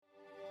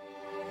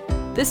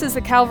This is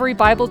the Calvary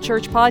Bible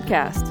Church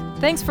podcast.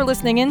 Thanks for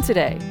listening in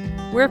today.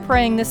 We're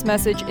praying this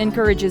message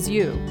encourages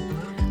you.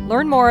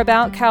 Learn more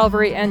about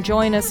Calvary and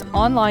join us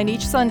online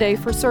each Sunday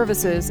for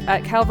services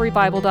at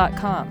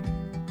calvarybible.com.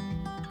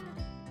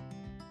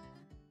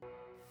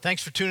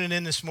 Thanks for tuning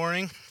in this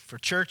morning for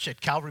church at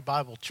Calvary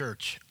Bible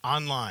Church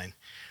online.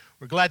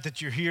 We're glad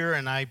that you're here,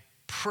 and I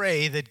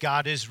pray that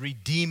God is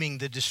redeeming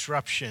the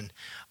disruption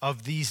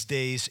of these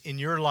days in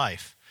your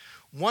life.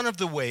 One of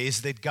the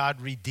ways that God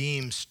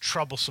redeems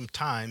troublesome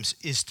times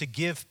is to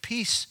give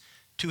peace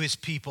to his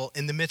people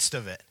in the midst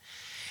of it.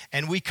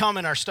 And we come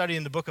in our study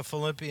in the book of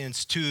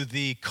Philippians to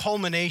the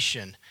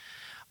culmination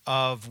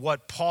of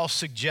what Paul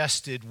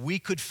suggested we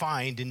could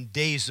find in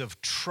days of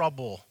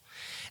trouble,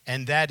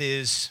 and that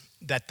is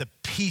that the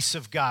peace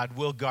of God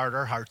will guard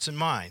our hearts and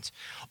minds.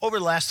 Over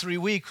the last 3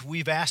 weeks,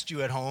 we've asked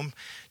you at home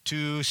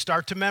to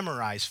start to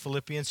memorize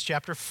Philippians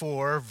chapter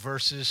 4,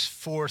 verses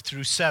 4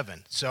 through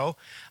 7. So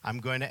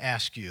I'm going to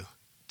ask you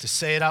to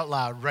say it out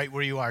loud right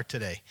where you are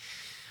today.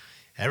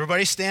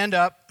 Everybody stand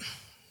up.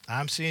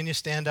 I'm seeing you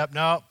stand up.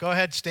 No, go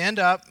ahead, stand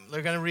up.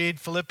 We're going to read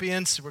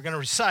Philippians. We're going to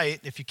recite,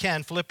 if you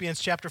can, Philippians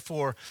chapter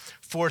 4,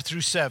 4 through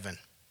 7.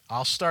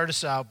 I'll start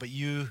us out, but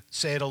you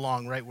say it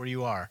along right where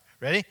you are.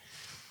 Ready?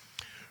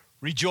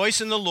 Rejoice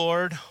in the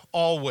Lord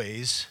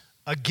always.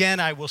 Again,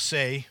 I will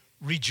say,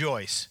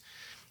 rejoice.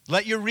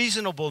 Let your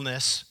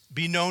reasonableness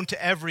be known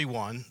to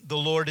everyone. The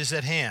Lord is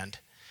at hand.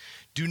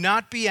 Do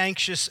not be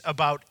anxious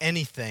about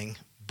anything,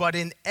 but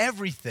in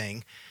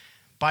everything,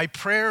 by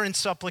prayer and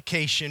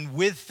supplication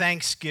with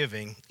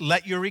thanksgiving,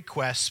 let your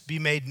requests be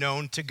made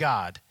known to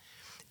God.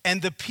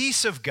 And the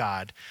peace of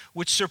God,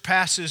 which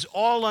surpasses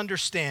all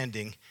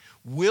understanding,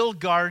 will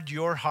guard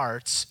your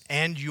hearts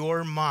and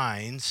your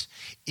minds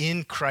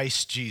in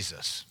Christ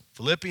Jesus.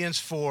 Philippians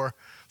 4,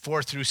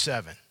 4 through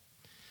 7.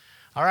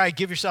 All right,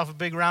 give yourself a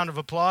big round of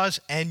applause,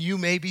 and you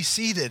may be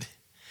seated.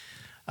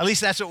 At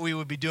least that's what we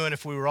would be doing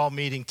if we were all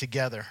meeting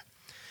together.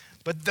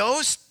 But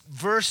those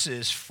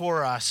verses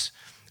for us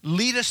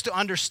lead us to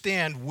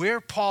understand where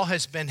Paul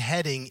has been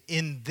heading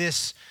in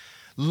this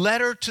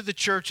letter to the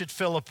church at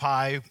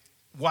Philippi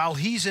while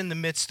he's in the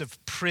midst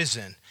of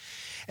prison.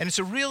 And it's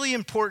a really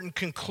important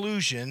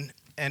conclusion,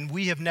 and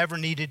we have never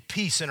needed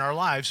peace in our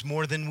lives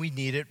more than we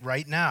need it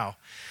right now.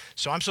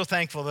 So I'm so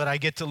thankful that I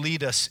get to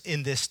lead us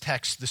in this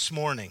text this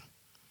morning.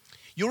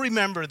 You'll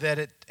remember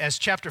that as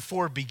chapter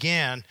 4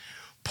 began,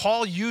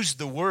 Paul used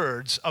the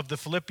words of the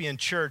Philippian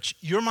church,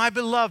 "You're my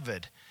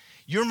beloved,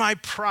 you're my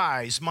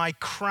prize, my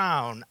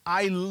crown,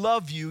 I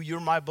love you, you're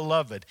my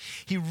beloved."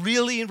 He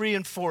really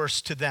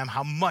reinforced to them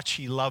how much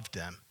he loved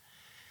them.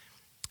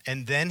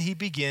 And then he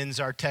begins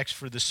our text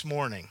for this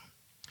morning.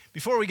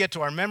 Before we get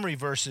to our memory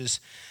verses,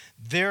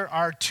 there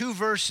are two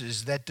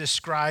verses that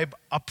describe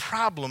a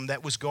problem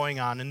that was going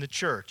on in the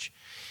church.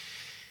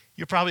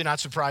 You're probably not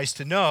surprised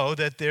to know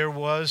that there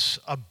was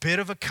a bit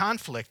of a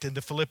conflict in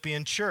the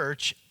Philippian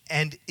church,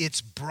 and it's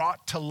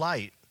brought to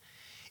light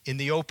in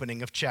the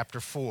opening of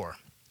chapter 4.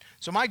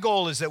 So my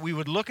goal is that we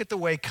would look at the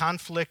way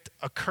conflict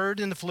occurred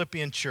in the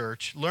Philippian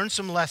church, learn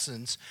some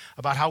lessons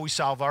about how we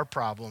solve our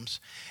problems,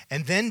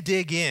 and then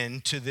dig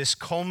into this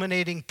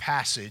culminating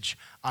passage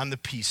on the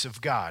peace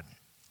of God.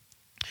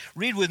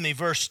 Read with me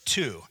verse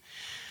 2.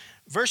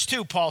 Verse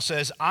 2, Paul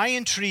says, "I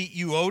entreat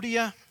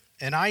Euodia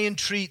and I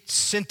entreat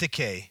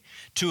Syntyche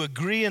to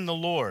agree in the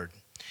Lord.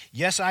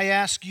 Yes, I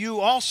ask you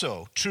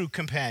also, true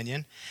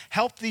companion,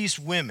 help these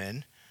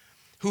women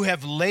who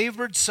have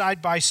labored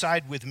side by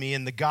side with me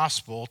in the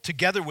gospel,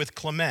 together with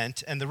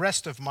Clement and the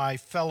rest of my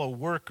fellow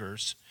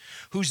workers,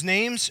 whose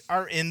names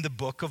are in the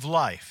book of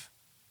life."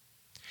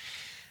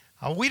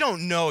 We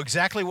don't know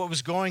exactly what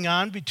was going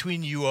on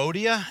between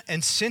Euodia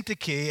and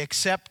Syntyche,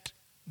 except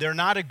they're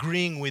not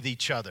agreeing with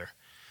each other.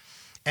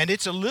 And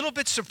it's a little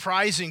bit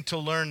surprising to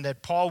learn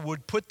that Paul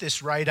would put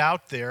this right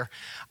out there.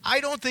 I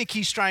don't think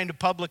he's trying to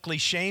publicly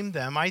shame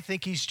them. I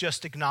think he's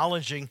just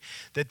acknowledging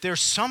that there's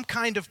some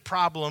kind of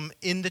problem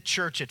in the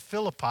church at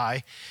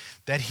Philippi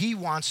that he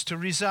wants to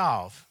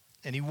resolve.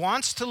 And he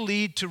wants to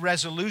lead to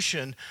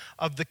resolution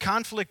of the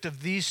conflict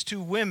of these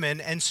two women.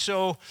 And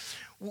so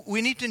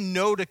we need to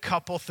note a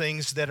couple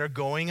things that are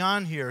going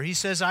on here. He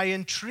says, "I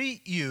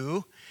entreat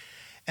you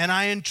and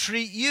I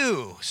entreat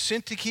you,"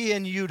 Syntyche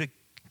and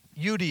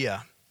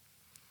Euodia.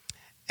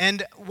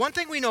 And one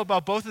thing we know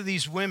about both of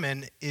these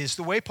women is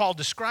the way Paul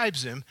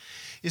describes them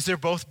is they're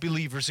both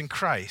believers in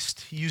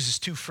Christ. He uses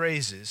two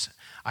phrases.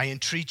 "I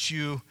entreat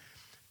you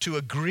to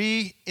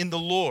agree in the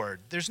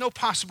Lord." There's no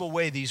possible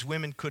way these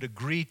women could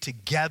agree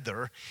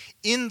together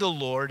in the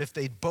Lord if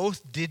they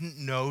both didn't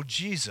know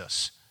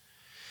Jesus.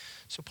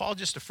 So Paul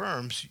just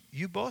affirms,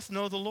 you both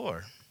know the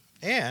Lord,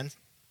 and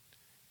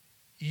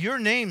your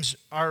names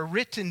are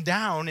written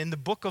down in the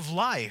book of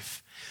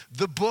life,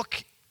 the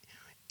book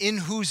in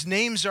whose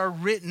names are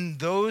written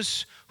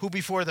those who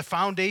before the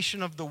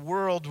foundation of the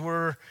world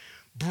were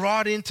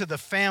brought into the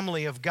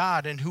family of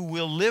God and who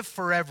will live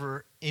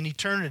forever in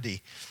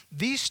eternity.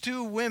 These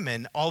two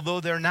women, although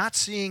they're not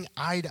seeing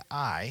eye to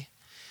eye,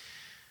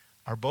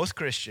 are both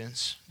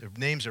Christians. Their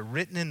names are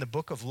written in the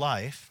book of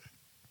life.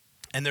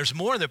 And there's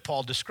more that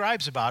Paul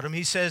describes about them.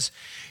 He says,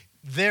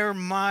 they're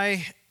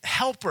my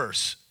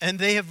helpers, and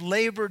they have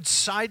labored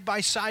side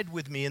by side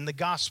with me in the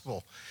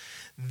gospel.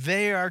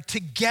 They are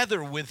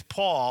together with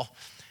Paul,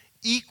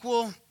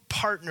 equal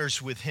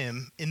partners with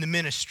him in the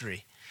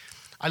ministry.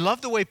 I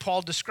love the way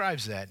Paul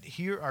describes that.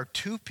 Here are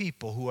two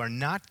people who are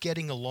not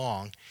getting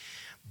along,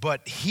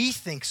 but he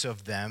thinks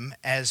of them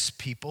as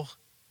people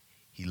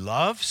he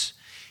loves,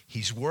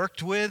 he's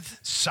worked with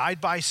side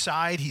by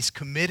side, he's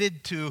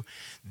committed to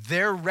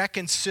their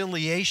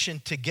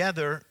reconciliation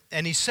together,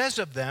 and he says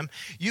of them,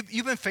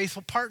 you've been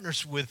faithful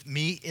partners with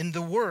me in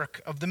the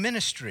work of the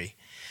ministry.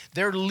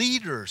 They're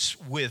leaders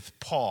with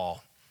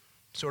Paul,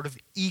 sort of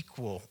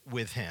equal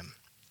with him.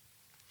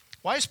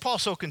 Why is Paul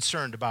so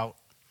concerned about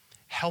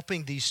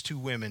helping these two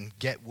women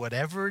get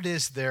whatever it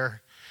is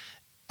they're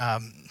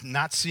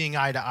not seeing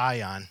eye to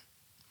eye on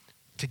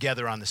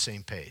together on the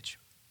same page?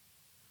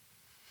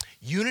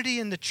 Unity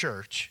in the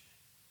church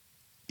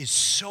is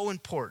so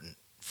important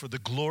for the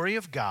glory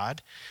of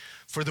God,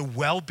 for the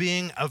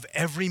well-being of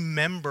every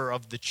member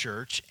of the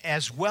church,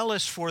 as well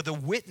as for the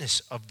witness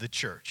of the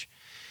church.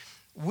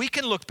 We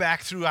can look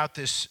back throughout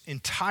this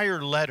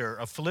entire letter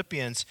of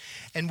Philippians,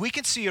 and we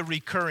can see a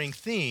recurring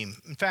theme.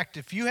 In fact,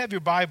 if you have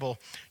your Bible,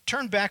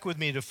 turn back with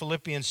me to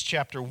Philippians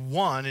chapter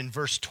 1 and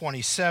verse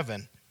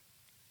 27.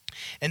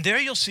 And there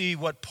you'll see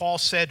what Paul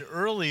said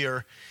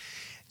earlier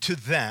to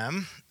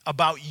them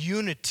about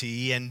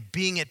unity and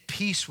being at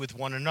peace with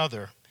one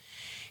another.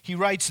 He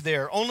writes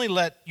there, only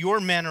let your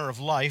manner of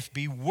life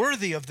be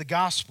worthy of the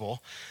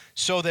gospel,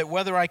 so that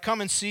whether I come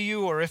and see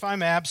you or if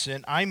I'm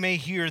absent, I may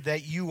hear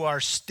that you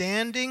are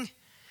standing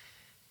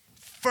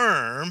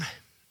firm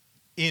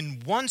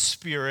in one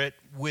spirit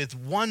with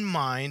one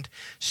mind,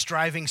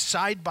 striving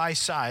side by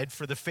side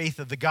for the faith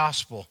of the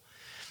gospel.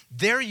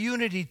 Their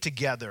unity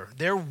together,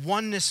 their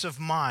oneness of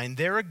mind,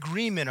 their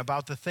agreement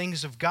about the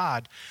things of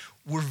God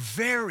were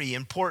very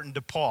important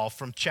to Paul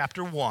from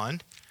chapter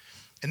 1.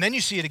 And then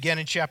you see it again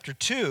in chapter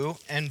 2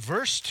 and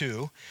verse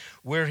 2,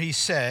 where he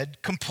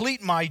said,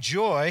 complete my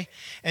joy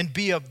and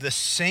be of the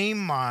same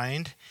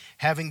mind,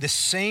 having the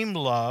same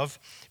love,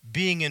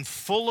 being in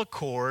full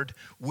accord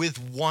with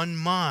one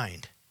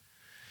mind.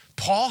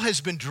 Paul has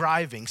been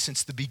driving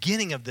since the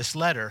beginning of this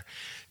letter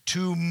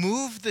to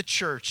move the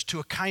church to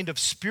a kind of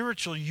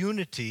spiritual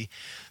unity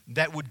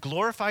that would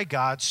glorify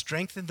God,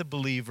 strengthen the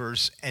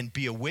believers, and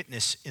be a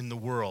witness in the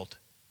world.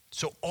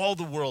 So all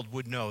the world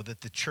would know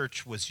that the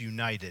church was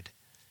united.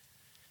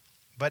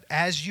 But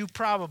as you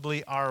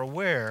probably are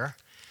aware,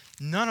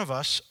 none of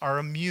us are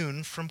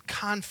immune from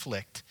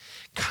conflict.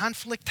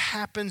 Conflict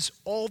happens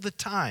all the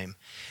time.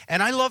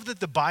 And I love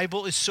that the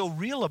Bible is so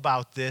real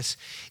about this.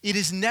 It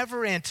is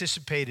never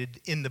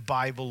anticipated in the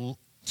Bible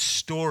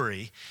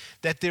story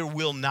that there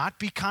will not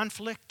be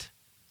conflict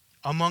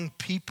among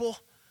people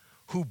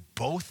who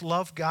both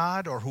love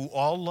God or who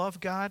all love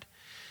God.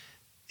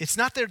 It's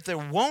not that there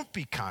won't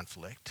be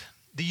conflict.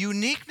 The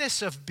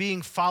uniqueness of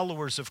being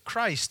followers of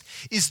Christ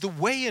is the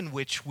way in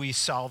which we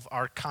solve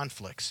our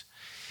conflicts.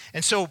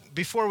 And so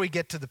before we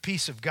get to the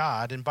peace of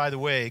God, and by the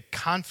way,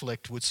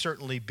 conflict would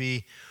certainly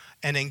be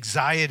an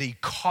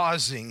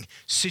anxiety-causing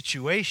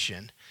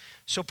situation,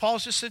 so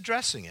Paul's just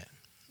addressing it.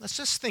 Let's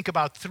just think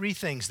about three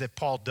things that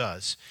Paul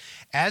does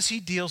as he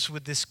deals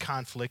with this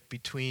conflict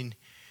between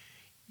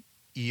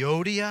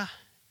Euodia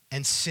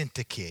and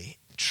Syntyche,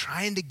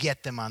 trying to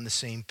get them on the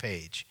same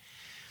page.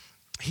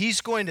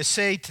 He's going to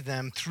say to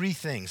them three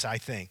things, I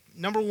think.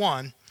 Number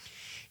one,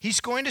 he's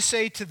going to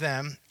say to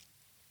them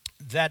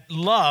that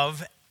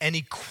love and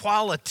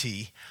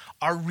equality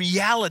are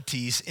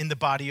realities in the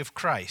body of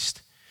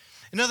Christ.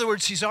 In other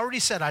words, he's already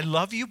said, I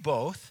love you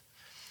both.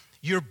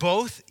 You're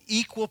both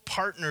equal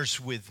partners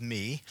with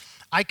me.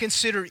 I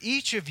consider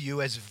each of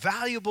you as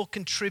valuable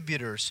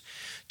contributors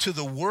to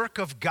the work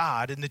of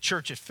God in the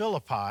church at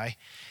Philippi.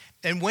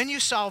 And when you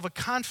solve a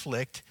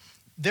conflict,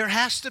 there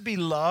has to be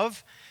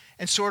love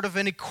and sort of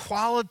an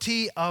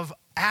equality of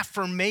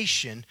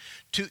affirmation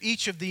to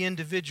each of the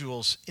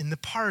individuals in the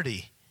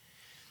party.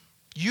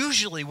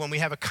 Usually when we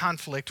have a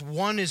conflict,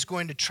 one is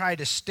going to try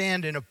to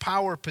stand in a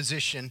power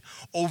position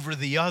over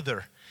the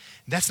other.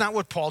 That's not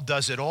what Paul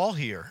does at all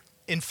here.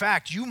 In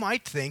fact, you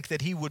might think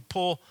that he would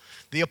pull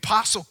the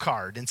apostle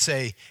card and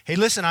say, hey,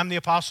 listen, I'm the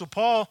apostle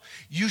Paul.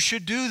 You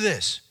should do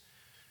this.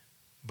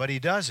 But he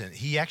doesn't.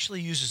 He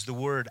actually uses the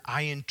word,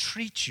 I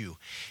entreat you.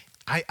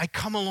 I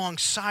come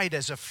alongside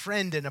as a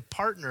friend and a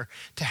partner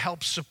to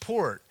help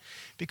support,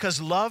 because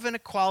love and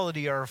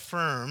equality are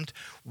affirmed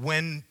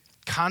when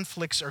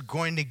conflicts are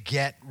going to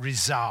get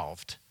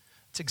resolved.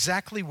 It's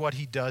exactly what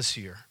he does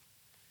here.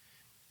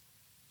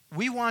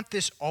 We want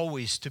this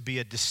always to be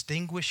a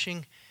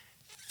distinguishing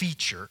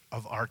feature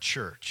of our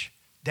church,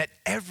 that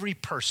every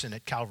person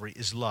at Calvary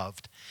is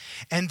loved.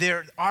 And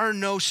there are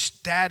no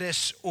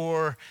status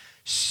or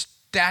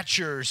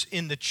statures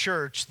in the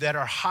church that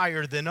are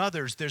higher than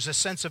others. There's a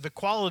sense of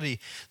equality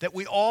that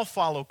we all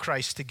follow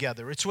Christ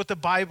together. It's what the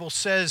Bible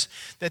says,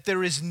 that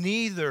there is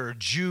neither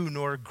Jew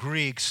nor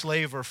Greek,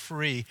 slave or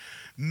free,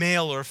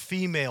 male or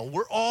female.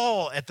 We're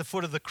all at the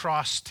foot of the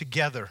cross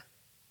together.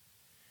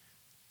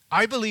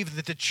 I believe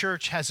that the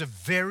church has a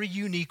very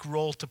unique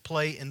role to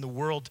play in the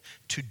world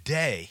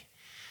today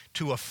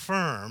to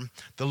affirm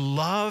the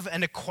love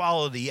and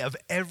equality of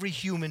every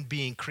human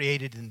being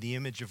created in the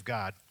image of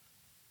God.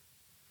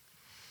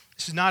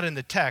 This is not in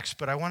the text,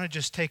 but I want to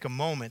just take a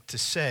moment to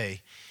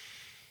say,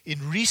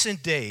 in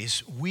recent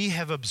days, we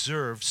have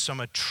observed some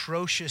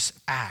atrocious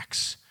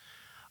acts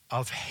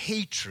of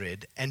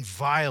hatred and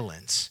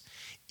violence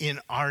in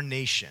our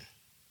nation.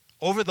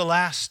 Over the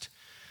last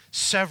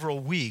several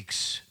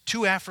weeks,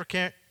 two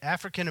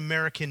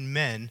African-American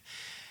men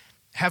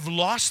have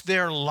lost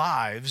their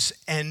lives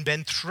and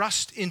been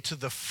thrust into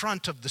the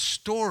front of the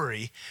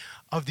story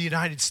of the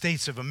United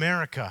States of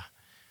America.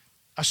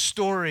 A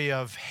story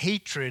of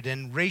hatred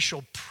and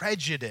racial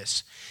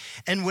prejudice.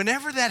 And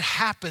whenever that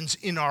happens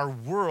in our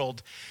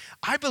world,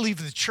 I believe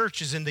the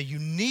church is in the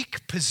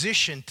unique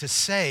position to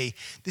say,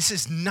 this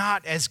is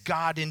not as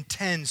God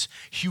intends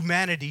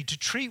humanity to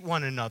treat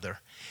one another.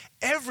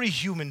 Every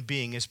human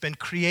being has been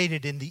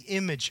created in the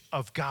image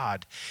of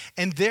God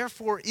and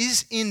therefore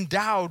is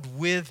endowed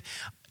with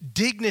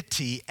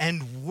dignity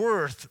and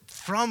worth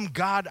from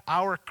God,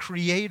 our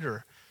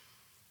Creator.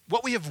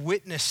 What we have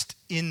witnessed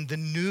in the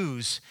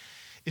news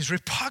is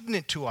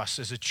repugnant to us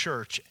as a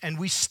church, and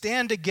we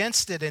stand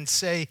against it and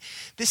say,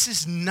 this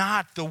is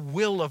not the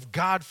will of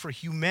God for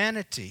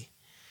humanity.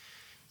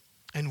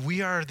 And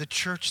we are the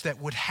church that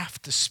would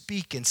have to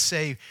speak and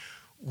say,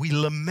 we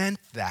lament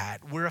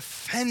that. We're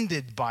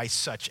offended by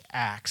such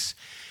acts,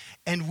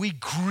 and we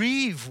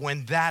grieve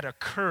when that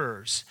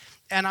occurs.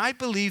 And I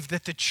believe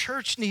that the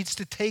church needs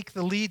to take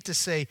the lead to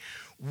say,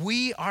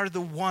 we are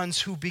the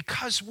ones who,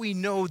 because we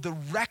know the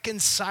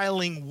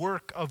reconciling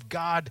work of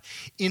God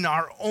in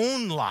our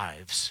own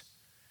lives,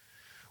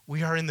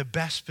 we are in the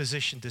best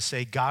position to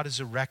say God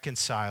is a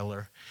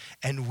reconciler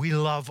and we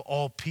love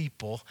all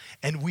people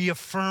and we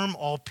affirm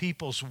all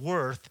people's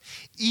worth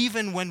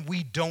even when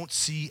we don't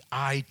see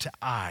eye to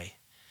eye.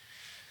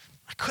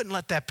 I couldn't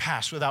let that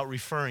pass without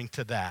referring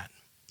to that.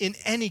 In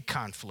any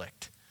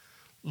conflict,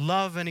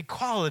 love and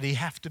equality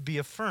have to be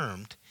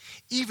affirmed,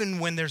 even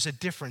when there's a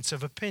difference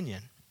of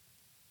opinion.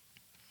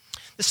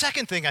 The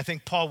second thing I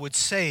think Paul would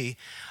say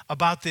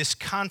about this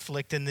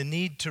conflict and the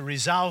need to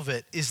resolve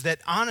it is that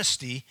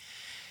honesty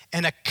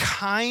and a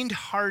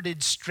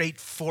kind-hearted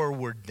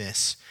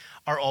straightforwardness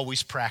are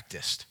always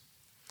practiced.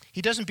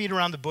 He doesn't beat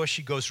around the bush.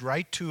 He goes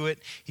right to it.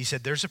 He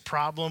said, there's a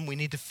problem. We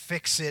need to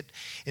fix it.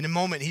 In a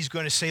moment, he's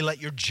going to say,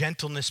 let your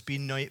gentleness be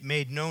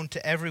made known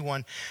to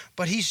everyone.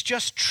 But he's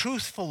just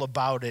truthful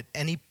about it,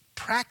 and he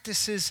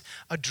practices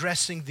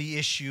addressing the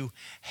issue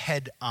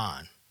head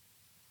on,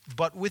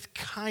 but with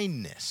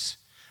kindness.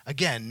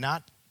 Again,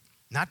 not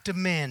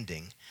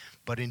demanding,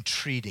 but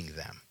entreating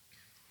them.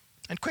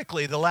 And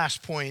quickly, the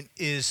last point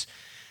is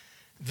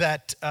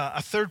that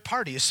a third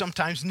party is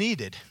sometimes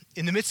needed.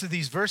 In the midst of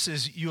these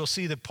verses, you'll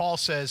see that Paul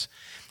says,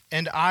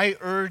 and I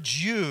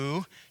urge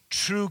you,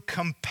 true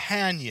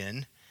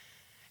companion,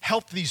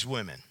 help these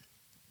women.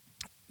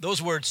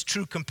 Those words,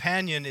 true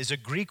companion, is a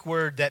Greek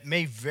word that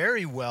may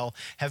very well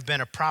have been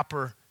a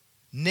proper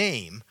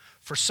name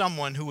for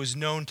someone who was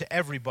known to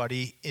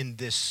everybody in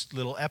this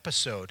little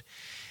episode.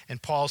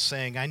 And Paul's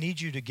saying, I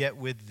need you to get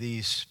with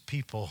these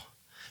people,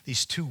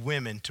 these two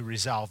women, to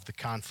resolve the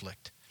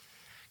conflict.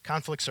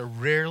 Conflicts are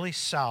rarely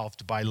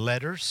solved by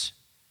letters,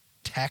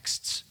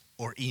 texts,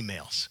 or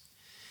emails.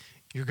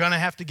 You're going to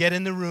have to get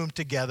in the room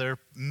together,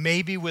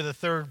 maybe with a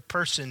third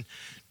person,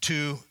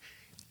 to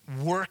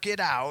work it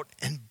out.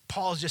 And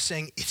Paul's just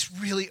saying, it's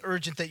really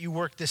urgent that you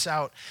work this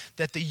out,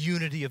 that the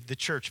unity of the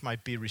church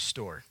might be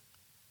restored.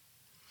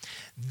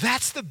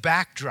 That's the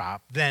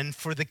backdrop then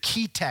for the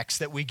key text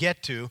that we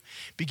get to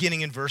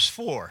beginning in verse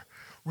 4.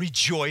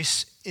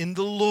 Rejoice in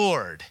the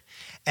Lord.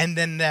 And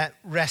then that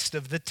rest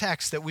of the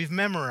text that we've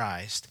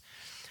memorized.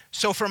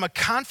 So from a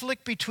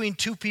conflict between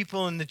two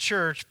people in the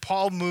church,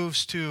 Paul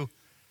moves to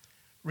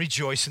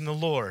rejoice in the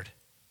Lord.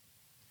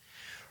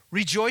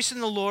 Rejoice in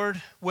the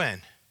Lord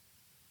when?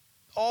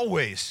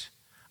 Always.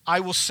 I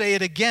will say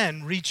it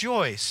again,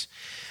 rejoice.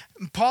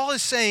 Paul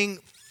is saying,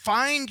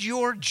 find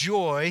your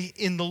joy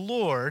in the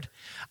Lord.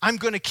 I'm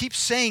going to keep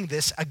saying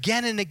this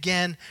again and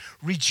again,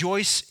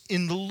 rejoice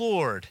in the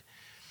Lord.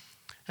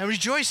 And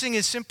rejoicing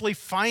is simply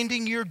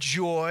finding your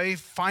joy,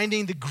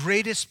 finding the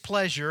greatest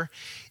pleasure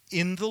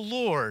in the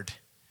Lord.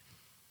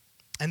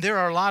 And there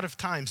are a lot of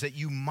times that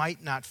you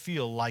might not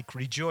feel like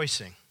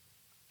rejoicing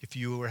if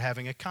you were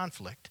having a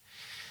conflict.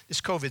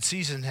 This COVID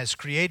season has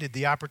created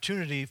the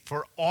opportunity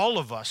for all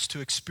of us to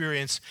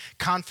experience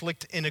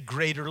conflict in a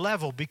greater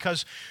level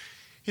because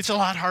it's a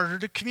lot harder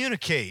to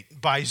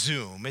communicate by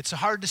Zoom. It's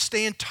hard to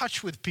stay in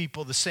touch with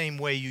people the same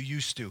way you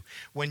used to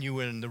when you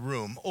were in the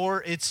room.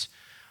 Or it's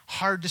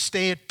hard to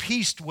stay at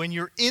peace when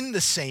you're in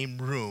the same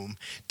room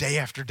day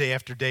after day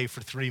after day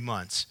for 3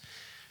 months.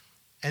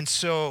 And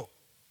so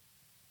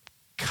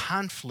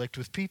conflict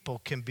with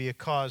people can be a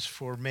cause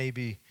for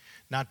maybe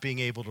not being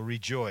able to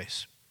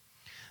rejoice.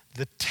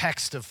 The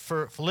text of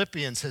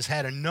Philippians has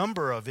had a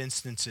number of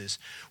instances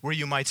where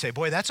you might say,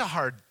 boy, that's a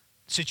hard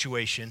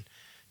situation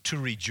to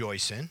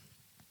rejoice in.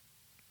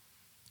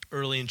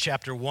 Early in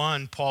chapter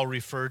 1, Paul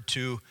referred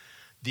to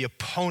the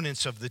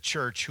opponents of the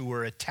church who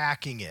were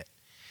attacking it.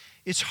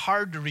 It's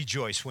hard to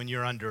rejoice when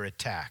you're under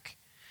attack.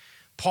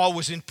 Paul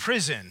was in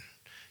prison,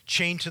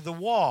 chained to the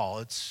wall.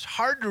 It's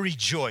hard to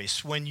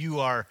rejoice when you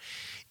are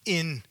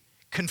in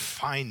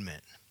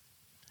confinement.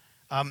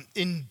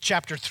 In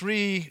chapter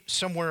 3,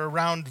 somewhere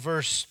around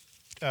verse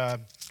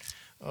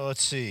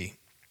 20,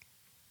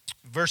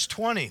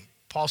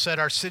 Paul said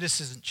our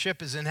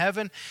citizenship is in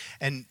heaven,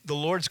 and the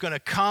Lord's going to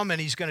come,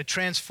 and he's going to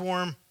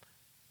transform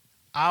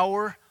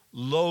our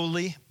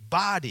lowly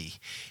body.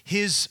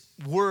 His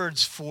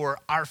words for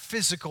our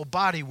physical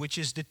body, which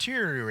is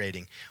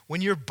deteriorating.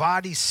 When your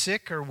body's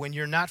sick, or when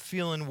you're not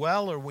feeling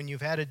well, or when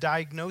you've had a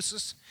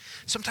diagnosis,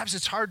 sometimes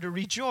it's hard to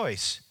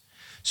rejoice.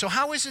 So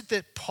how is it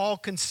that Paul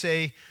can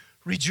say,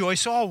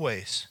 rejoice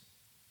always?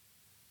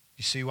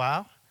 You see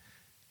why?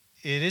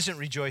 It isn't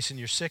rejoice in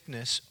your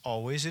sickness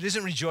always. It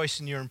isn't rejoice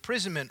in your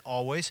imprisonment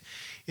always.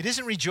 It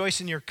isn't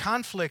rejoice in your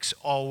conflicts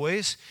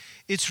always.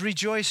 It's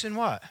rejoice in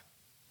what?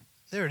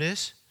 There it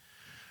is.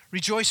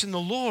 Rejoice in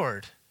the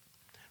Lord.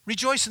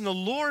 Rejoice in the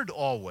Lord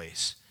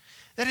always.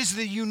 That is,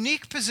 the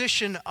unique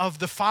position of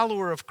the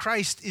follower of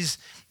Christ is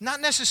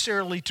not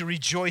necessarily to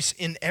rejoice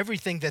in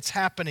everything that's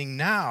happening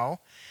now,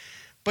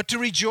 but to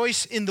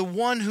rejoice in the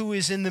one who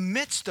is in the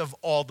midst of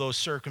all those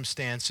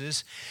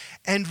circumstances.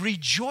 And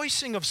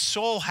rejoicing of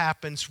soul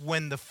happens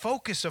when the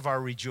focus of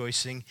our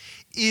rejoicing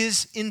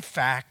is, in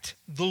fact,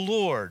 the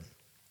Lord.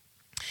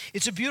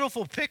 It's a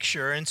beautiful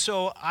picture, and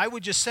so I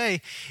would just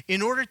say,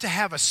 in order to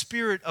have a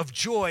spirit of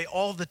joy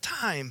all the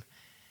time,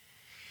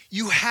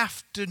 you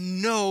have to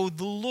know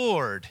the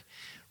Lord.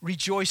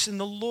 Rejoice in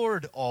the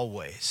Lord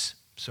always.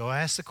 So I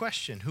ask the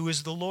question, who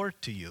is the Lord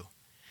to you?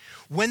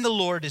 When the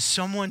Lord is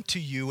someone to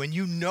you and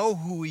you know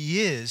who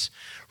he is,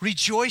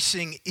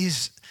 rejoicing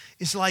is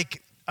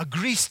like a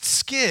greased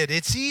skid.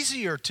 It's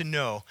easier to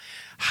know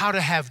how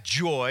to have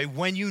joy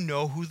when you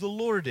know who the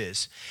Lord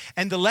is.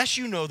 And the less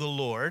you know the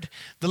Lord,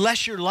 the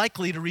less you're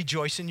likely to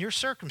rejoice in your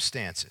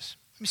circumstances.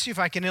 Let me see if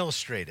I can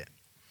illustrate it.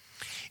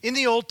 In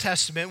the Old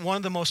Testament, one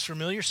of the most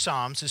familiar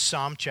Psalms is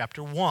Psalm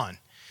chapter 1.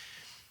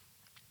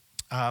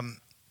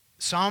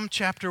 Psalm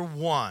chapter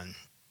 1,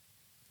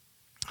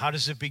 how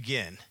does it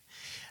begin?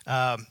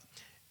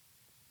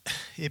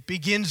 It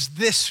begins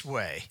this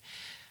way.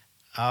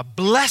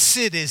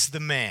 Blessed is the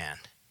man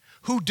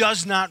who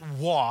does not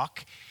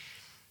walk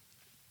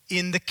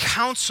in the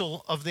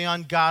counsel of the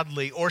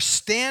ungodly, or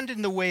stand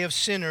in the way of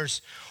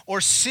sinners, or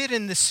sit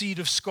in the seat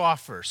of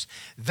scoffers.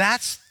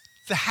 That's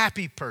the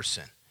happy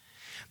person.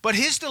 But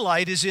his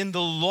delight is in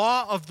the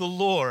law of the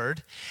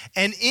Lord,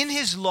 and in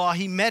his law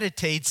he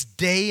meditates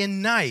day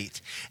and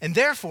night. And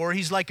therefore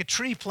he's like a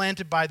tree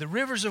planted by the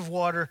rivers of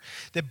water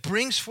that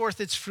brings forth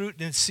its fruit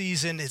in its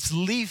season. Its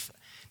leaf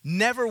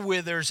never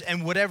withers,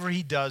 and whatever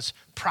he does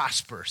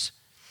prospers.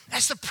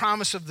 That's the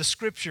promise of the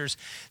scriptures,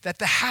 that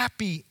the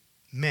happy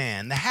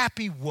man, the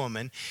happy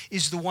woman,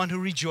 is the one who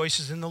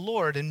rejoices in the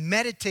Lord and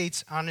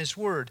meditates on his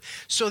word,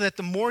 so that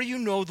the more you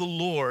know the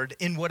Lord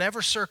in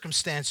whatever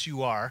circumstance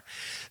you are,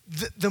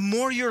 the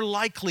more you're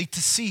likely to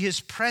see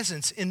his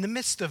presence in the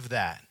midst of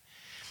that.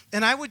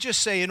 And I would just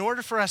say, in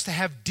order for us to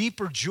have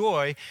deeper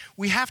joy,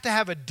 we have to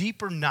have a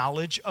deeper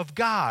knowledge of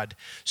God,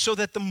 so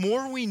that the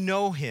more we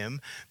know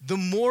him, the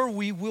more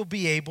we will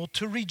be able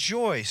to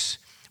rejoice.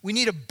 We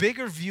need a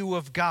bigger view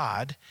of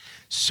God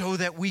so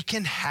that we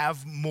can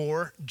have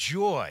more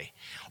joy.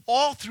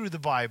 All through the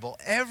Bible,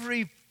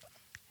 every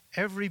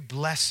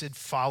blessed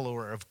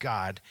follower of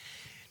God,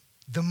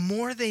 the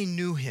more they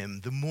knew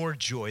him, the more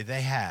joy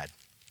they had.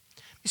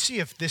 Let me see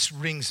if this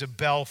rings a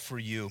bell for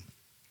you.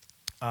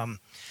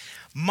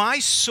 My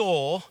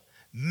soul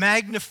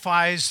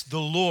magnifies the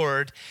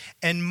Lord,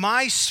 and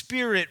my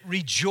spirit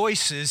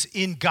rejoices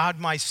in God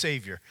my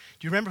Savior.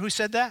 Do you remember who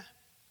said that?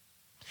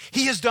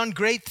 He has done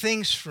great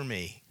things for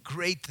me.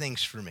 Great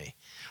things for me.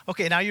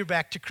 Okay, now you're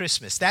back to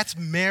Christmas. That's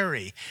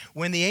Mary.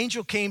 When the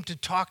angel came to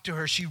talk to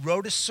her, she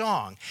wrote a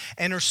song.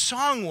 And her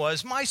song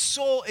was, my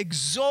soul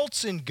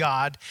exults in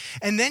God.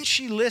 And then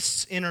she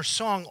lists in her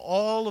song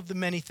all of the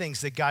many things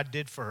that God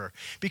did for her,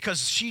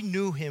 because she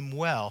knew him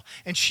well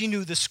and she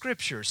knew the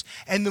scriptures.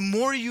 And the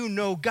more you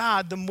know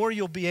God, the more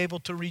you'll be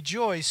able to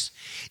rejoice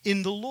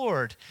in the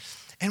Lord.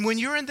 And when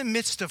you're in the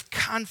midst of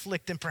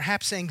conflict and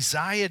perhaps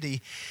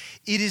anxiety,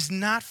 it is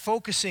not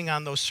focusing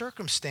on those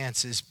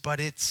circumstances, but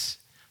it's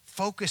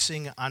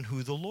focusing on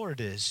who the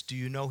Lord is. Do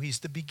you know he's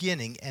the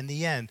beginning and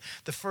the end,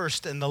 the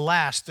first and the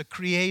last, the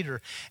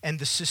creator and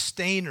the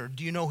sustainer?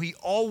 Do you know he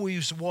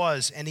always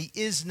was, and he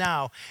is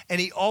now, and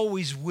he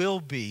always will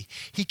be?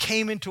 He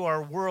came into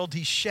our world.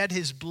 He shed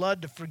his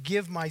blood to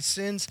forgive my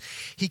sins.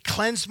 He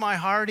cleansed my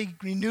heart. He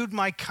renewed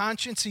my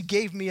conscience. He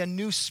gave me a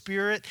new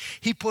spirit.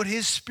 He put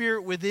his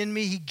spirit within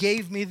me. He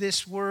gave me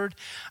this word.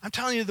 I'm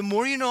telling you, the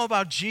more you know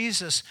about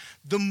Jesus,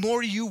 the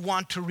more you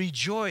want to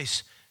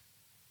rejoice.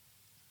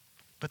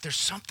 But there's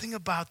something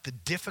about the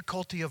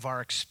difficulty of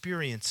our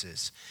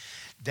experiences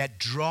that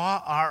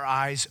draw our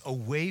eyes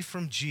away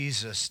from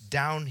Jesus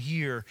down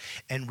here,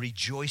 and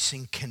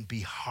rejoicing can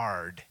be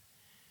hard.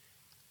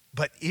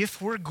 But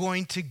if we're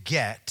going to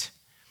get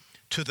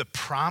to the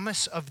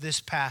promise of this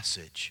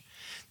passage,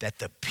 that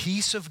the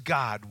peace of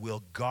God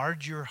will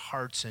guard your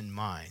hearts and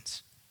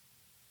minds,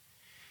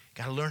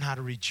 got to learn how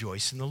to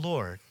rejoice in the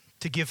Lord,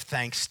 to give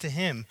thanks to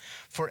Him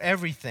for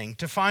everything,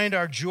 to find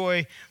our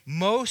joy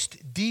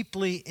most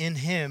deeply in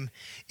Him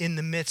in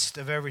the midst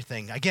of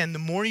everything. Again, the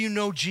more you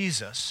know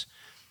Jesus,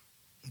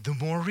 the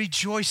more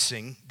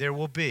rejoicing there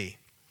will be.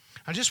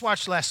 I just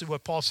watched lastly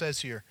what Paul says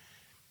here.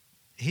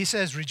 He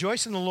says,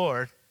 rejoice in the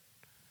Lord.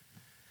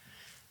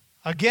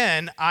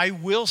 Again, I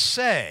will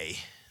say,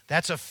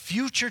 that's a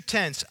future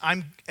tense.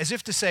 I'm as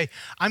if to say,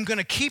 I'm going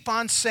to keep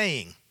on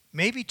saying,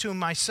 maybe to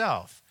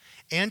myself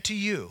and to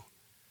you,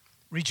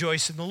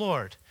 rejoice in the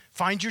Lord.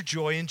 Find your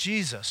joy in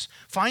Jesus.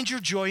 Find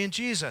your joy in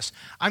Jesus.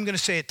 I'm going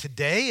to say it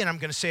today, and I'm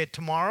going to say it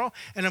tomorrow,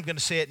 and I'm going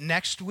to say it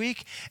next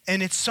week.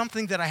 And it's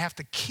something that I have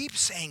to keep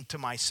saying to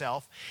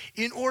myself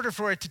in order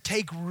for it to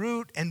take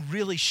root and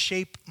really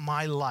shape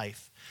my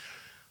life.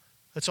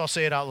 Let's all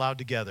say it out loud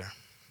together.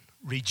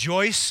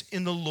 Rejoice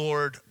in the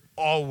Lord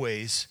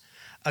always.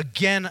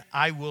 Again,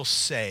 I will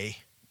say,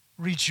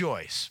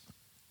 rejoice.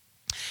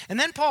 And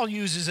then Paul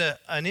uses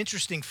an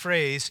interesting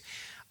phrase.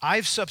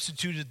 I've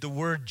substituted the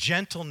word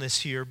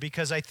gentleness here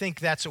because I think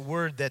that's a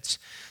word that's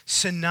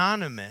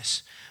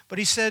synonymous. But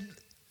he said,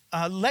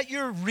 let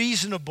your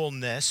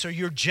reasonableness or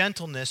your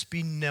gentleness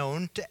be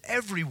known to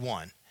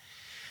everyone.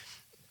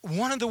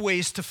 One of the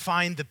ways to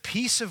find the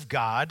peace of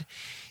God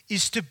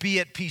is to be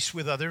at peace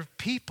with other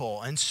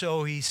people. And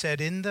so he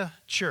said in the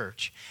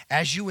church,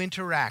 as you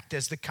interact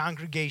as the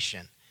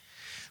congregation,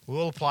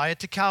 we'll apply it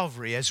to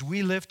Calvary, as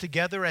we live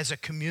together as a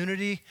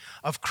community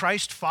of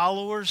Christ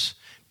followers,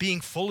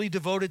 being fully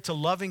devoted to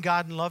loving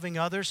God and loving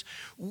others,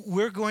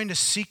 we're going to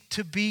seek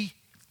to be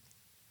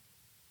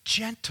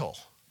gentle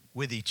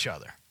with each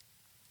other.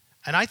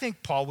 And I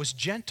think Paul was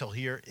gentle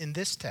here in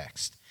this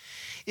text.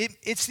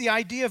 It's the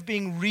idea of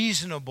being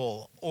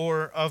reasonable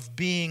or of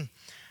being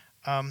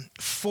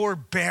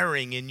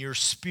forbearing in your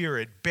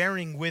spirit,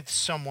 bearing with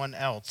someone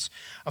else,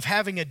 of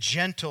having a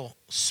gentle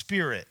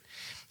spirit.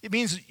 It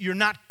means you're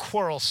not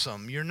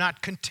quarrelsome, you're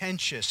not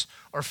contentious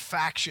or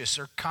factious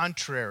or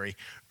contrary.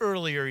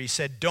 Earlier he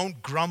said,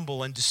 don't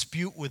grumble and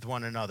dispute with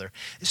one another.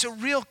 It's a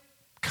real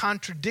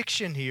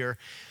contradiction here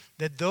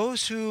that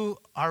those who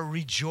are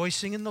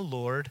rejoicing in the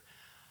Lord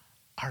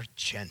are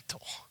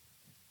gentle.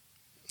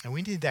 And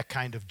we need that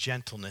kind of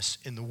gentleness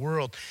in the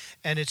world.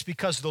 And it's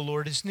because the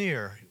Lord is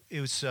near.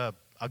 It was a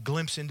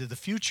glimpse into the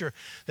future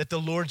that the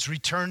Lord's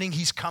returning.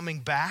 He's coming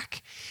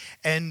back.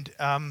 And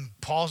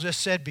Paul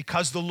just said,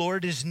 because the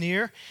Lord is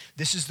near,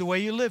 this is the way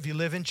you live. You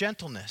live in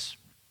gentleness.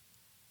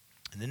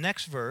 In the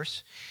next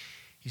verse,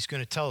 he's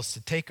going to tell us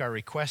to take our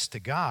request to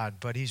God.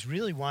 But he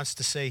really wants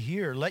to say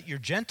here, let your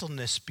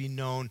gentleness be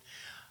known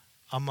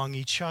among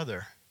each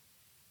other.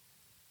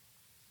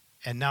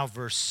 And now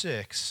verse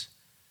 6.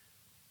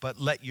 But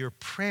let your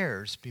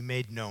prayers be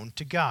made known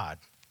to God.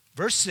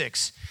 Verse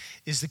 6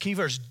 is the key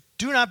verse.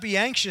 Do not be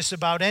anxious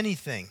about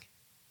anything.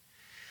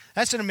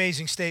 That's an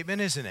amazing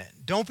statement, isn't it?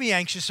 Don't be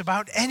anxious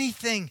about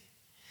anything.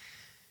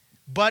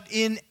 But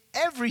in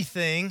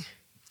everything,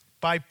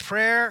 by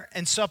prayer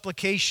and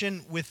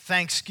supplication with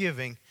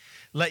thanksgiving,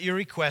 let your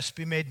requests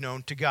be made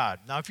known to God.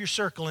 Now, if you're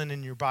circling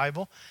in your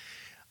Bible,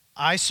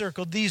 I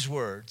circled these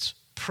words,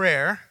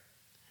 prayer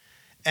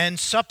and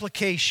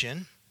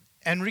supplication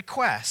and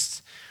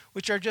requests,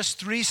 which are just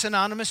three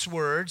synonymous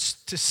words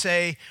to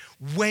say,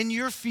 when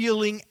you're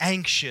feeling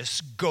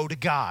anxious, go to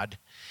God.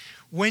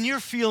 When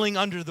you're feeling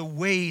under the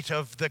weight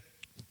of the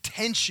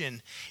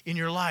tension in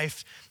your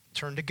life,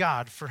 turn to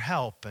God for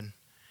help and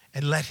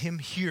let Him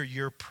hear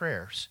your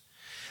prayers.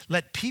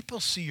 Let people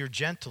see your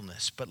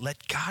gentleness, but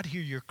let God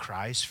hear your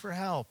cries for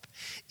help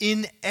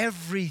in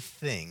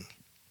everything.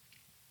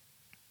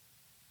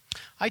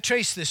 I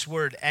trace this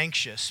word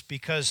anxious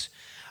because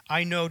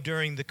I know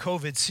during the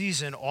COVID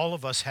season, all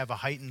of us have a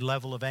heightened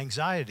level of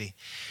anxiety.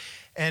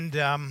 And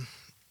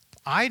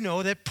I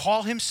know that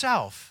Paul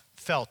himself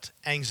felt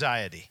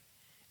anxiety.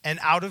 And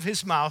out of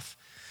his mouth,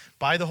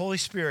 by the Holy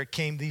Spirit,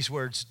 came these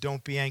words,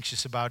 don't be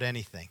anxious about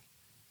anything.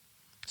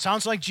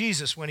 Sounds like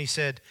Jesus when he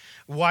said,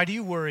 why do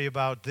you worry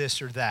about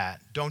this or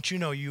that? Don't you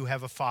know you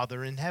have a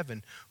Father in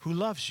heaven who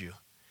loves you?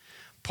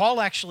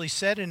 Paul actually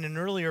said in an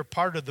earlier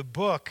part of the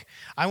book,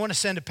 I want to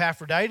send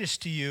Epaphroditus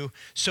to you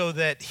so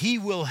that he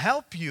will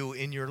help you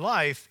in your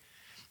life,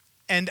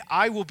 and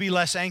I will be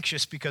less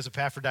anxious because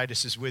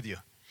Epaphroditus is with you.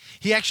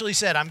 He actually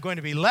said, I'm going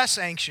to be less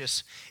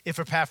anxious if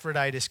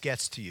Epaphroditus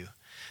gets to you.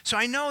 So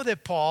I know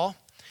that Paul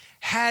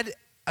had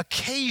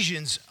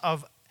occasions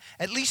of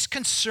at least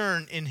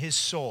concern in his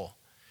soul.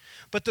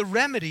 But the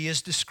remedy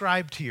is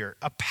described here,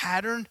 a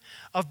pattern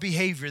of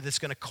behavior that's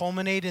going to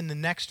culminate in the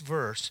next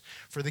verse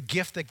for the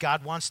gift that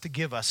God wants to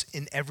give us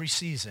in every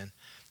season,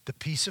 the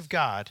peace of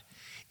God.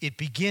 It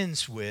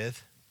begins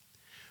with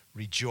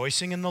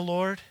rejoicing in the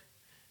Lord,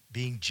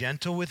 being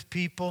gentle with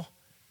people,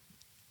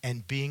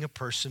 and being a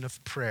person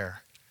of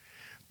prayer,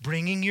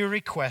 bringing your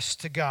requests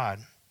to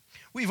God.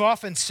 We've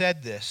often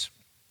said this,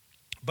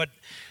 but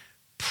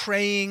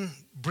praying,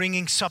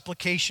 bringing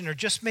supplication, or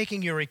just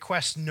making your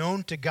request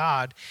known to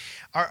God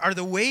are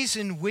the ways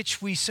in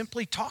which we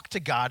simply talk to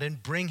God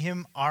and bring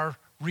him our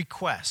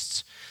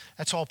requests.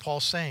 That's all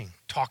Paul's saying.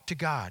 Talk to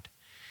God.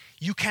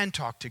 You can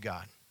talk to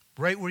God.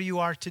 Right where you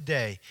are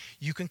today,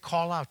 you can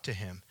call out to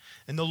him.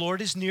 And the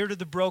Lord is near to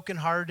the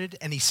brokenhearted,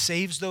 and he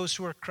saves those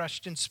who are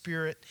crushed in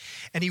spirit.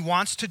 And he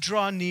wants to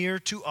draw near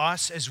to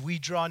us as we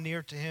draw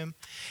near to him.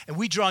 And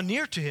we draw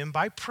near to him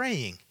by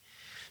praying.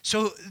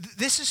 So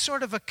this is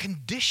sort of a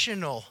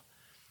conditional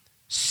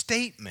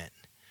statement.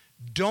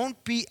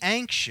 Don't be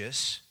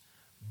anxious,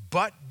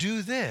 but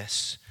do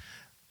this.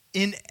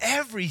 In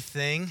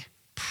everything,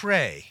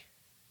 pray.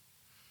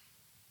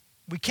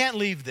 We can't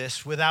leave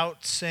this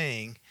without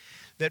saying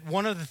that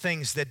one of the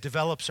things that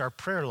develops our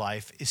prayer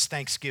life is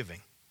thanksgiving.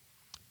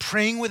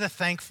 Praying with a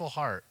thankful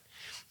heart.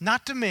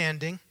 Not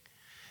demanding,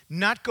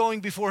 not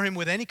going before him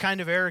with any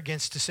kind of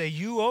arrogance to say,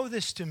 you owe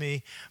this to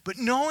me, but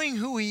knowing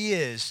who he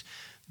is,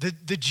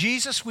 the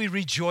Jesus we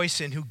rejoice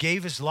in who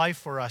gave his life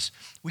for us,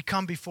 we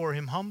come before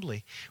him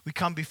humbly. We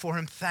come before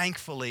him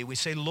thankfully. We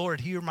say,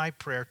 Lord, hear my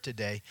prayer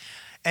today.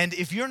 And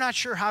if you're not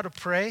sure how to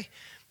pray,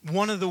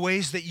 one of the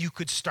ways that you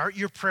could start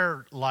your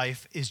prayer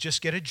life is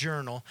just get a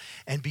journal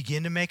and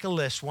begin to make a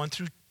list, 1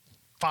 through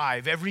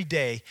 5 every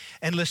day,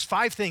 and list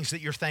 5 things that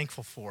you're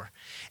thankful for.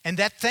 And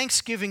that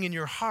thanksgiving in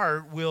your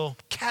heart will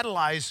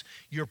catalyze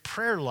your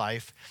prayer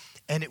life,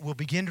 and it will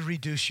begin to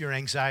reduce your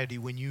anxiety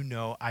when you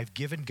know, I've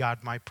given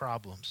God my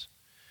problems.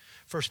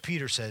 1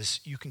 Peter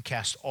says you can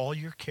cast all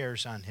your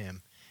cares on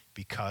him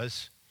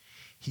because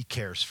he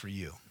cares for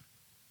you.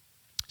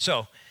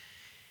 So,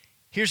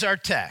 here's our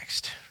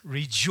text.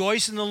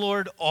 Rejoice in the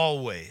Lord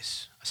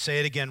always. I say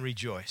it again,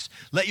 rejoice.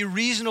 Let your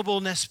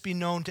reasonableness be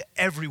known to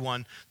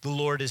everyone. The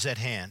Lord is at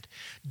hand.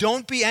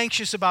 Don't be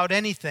anxious about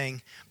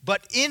anything,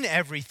 but in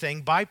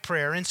everything, by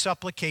prayer and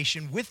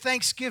supplication, with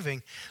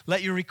thanksgiving,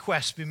 let your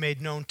requests be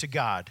made known to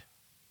God.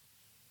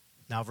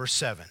 Now, verse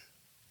 7.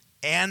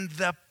 And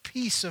the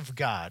peace of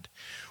God,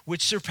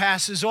 which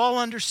surpasses all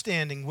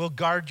understanding, will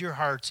guard your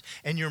hearts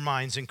and your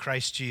minds in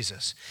Christ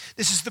Jesus.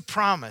 This is the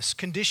promise,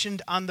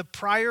 conditioned on the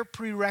prior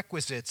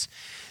prerequisites,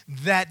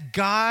 that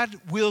God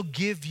will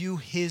give you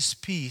his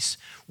peace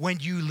when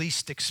you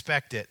least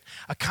expect it.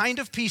 A kind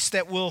of peace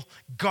that will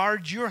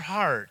guard your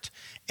heart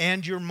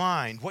and your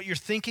mind, what you're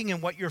thinking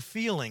and what you're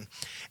feeling.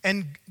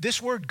 And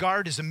this word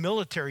guard is a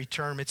military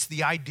term. It's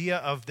the idea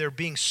of there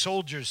being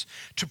soldiers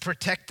to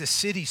protect the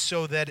city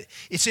so that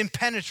it's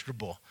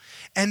impenetrable.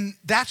 And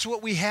that's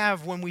what we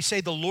have when we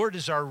say the Lord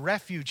is our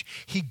refuge.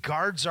 He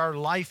guards our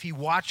life. He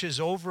watches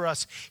over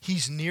us.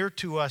 He's near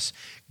to us.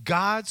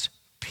 God's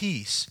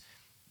peace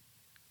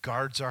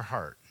guards our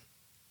heart.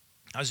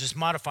 I was just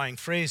modifying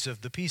phrase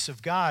of the peace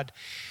of God,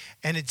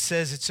 and it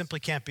says it simply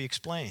can't be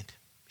explained.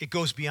 It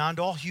goes beyond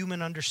all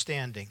human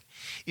understanding.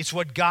 It's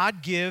what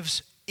God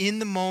gives in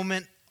the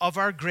moment of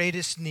our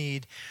greatest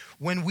need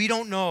when we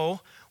don't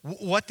know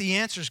what the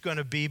answer is going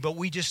to be, but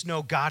we just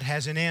know God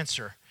has an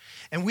answer.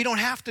 And we don't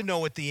have to know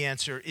what the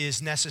answer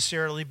is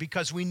necessarily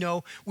because we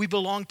know we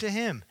belong to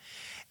him.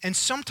 And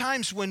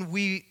sometimes when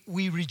we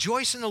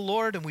rejoice in the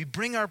Lord and we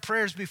bring our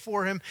prayers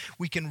before him,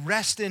 we can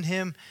rest in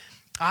him.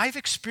 I've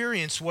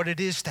experienced what it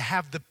is to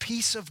have the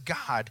peace of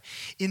God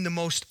in the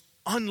most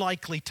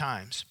unlikely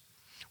times.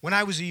 When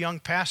I was a young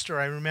pastor,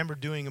 I remember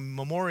doing a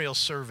memorial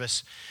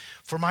service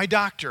for my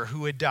doctor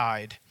who had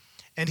died.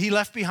 And he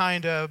left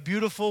behind a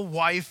beautiful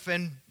wife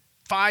and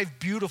 5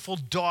 beautiful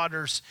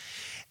daughters.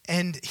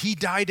 And he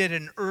died at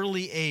an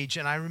early age.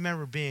 And I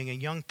remember being a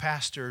young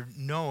pastor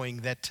knowing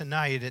that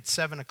tonight at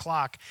 7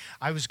 o'clock,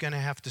 I was going to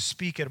have to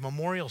speak at a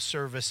memorial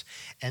service.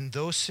 And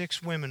those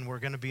 6 women were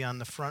going to be on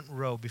the front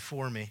row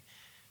before me.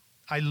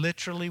 I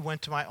literally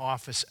went to my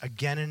office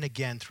again and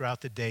again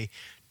throughout the day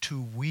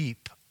to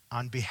weep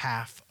on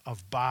behalf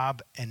of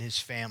Bob and his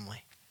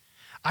family.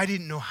 I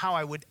didn't know how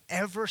I would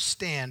ever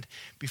stand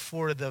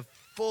before the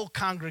full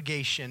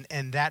congregation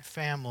and that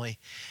family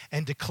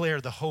and declare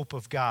the hope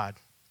of God.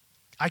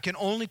 I can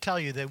only tell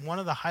you that one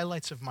of the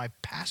highlights of my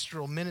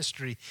pastoral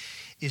ministry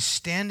is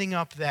standing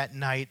up that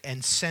night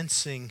and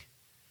sensing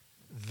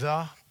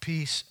the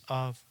peace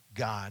of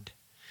God,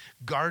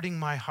 guarding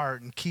my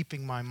heart and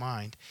keeping my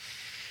mind.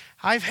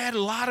 I've had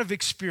a lot of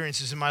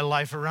experiences in my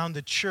life around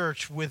the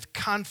church with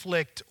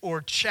conflict or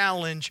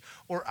challenge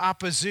or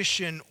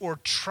opposition or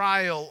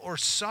trial or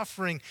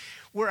suffering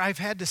where I've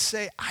had to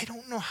say, I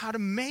don't know how to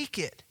make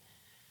it.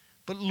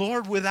 But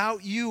Lord,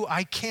 without you,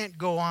 I can't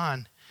go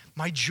on.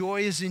 My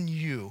joy is in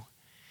you.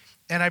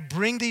 And I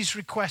bring these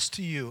requests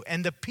to you.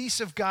 And the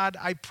peace of God,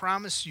 I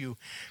promise you,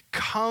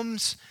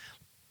 comes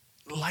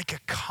like a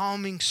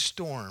calming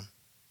storm.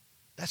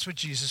 That's what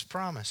Jesus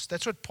promised.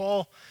 That's what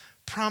Paul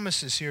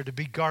promises here, to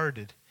be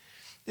guarded.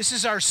 This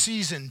is our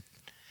season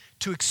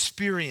to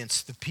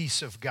experience the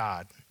peace of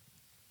God.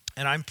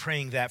 And I'm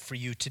praying that for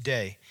you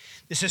today.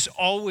 This has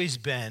always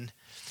been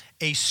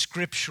a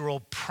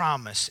scriptural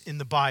promise in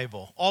the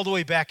Bible. All the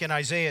way back in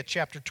Isaiah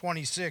chapter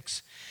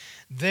 26,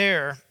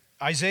 there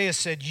Isaiah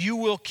said, "You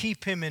will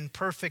keep him in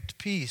perfect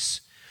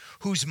peace,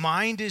 whose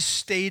mind is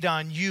stayed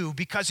on you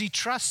because he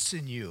trusts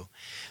in you.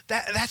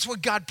 That's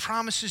what God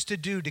promises to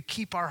do, to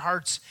keep our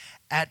hearts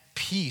at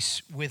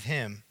peace with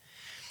him.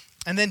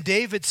 And then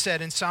David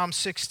said in Psalm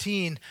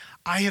 16,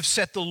 I have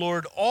set the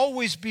Lord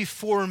always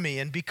before me,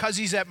 and because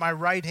he's at my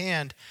right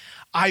hand,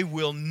 I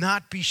will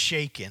not be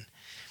shaken.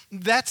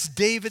 That's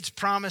David's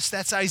promise.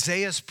 That's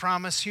Isaiah's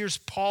promise. Here's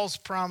Paul's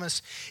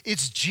promise.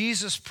 It's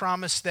Jesus'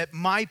 promise that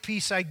my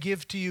peace I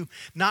give to you,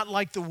 not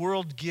like the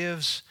world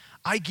gives.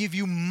 I give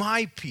you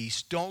my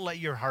peace. Don't let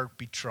your heart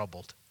be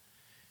troubled.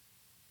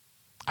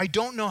 I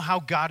don't know how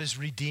God is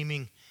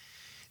redeeming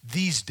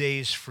these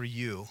days for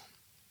you,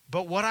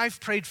 but what I've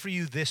prayed for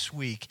you this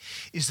week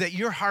is that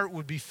your heart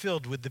would be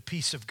filled with the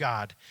peace of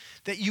God,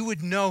 that you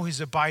would know his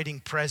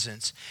abiding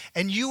presence,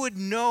 and you would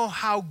know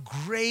how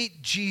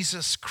great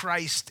Jesus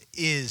Christ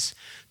is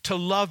to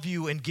love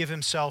you and give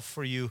himself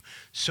for you,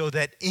 so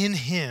that in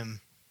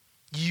him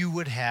you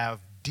would have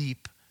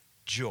deep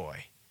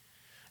joy.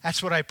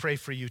 That's what I pray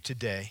for you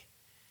today.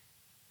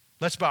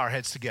 Let's bow our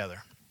heads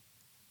together.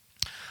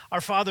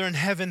 Our Father in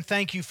heaven,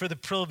 thank you for the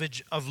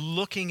privilege of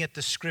looking at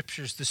the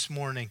scriptures this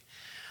morning,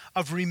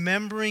 of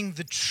remembering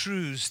the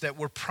truths that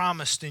were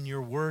promised in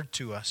your word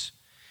to us.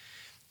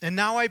 And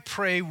now I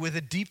pray, with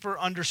a deeper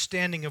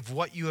understanding of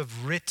what you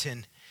have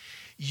written,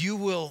 you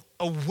will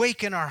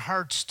awaken our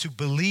hearts to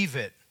believe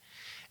it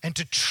and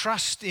to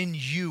trust in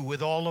you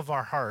with all of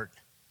our heart.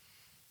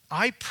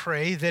 I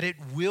pray that it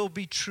will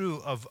be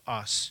true of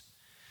us,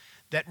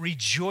 that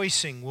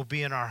rejoicing will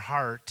be in our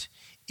heart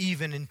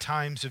even in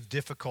times of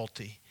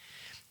difficulty,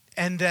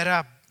 and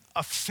that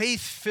a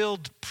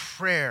faith-filled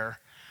prayer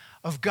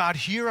of God,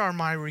 here are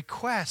my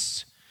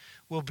requests,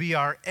 will be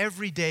our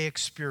everyday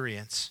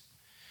experience.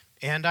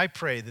 And I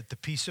pray that the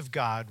peace of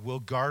God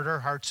will guard our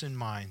hearts and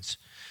minds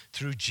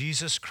through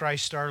Jesus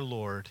Christ our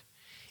Lord.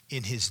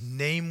 In his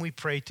name we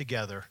pray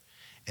together.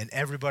 And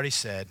everybody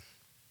said,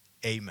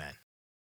 amen.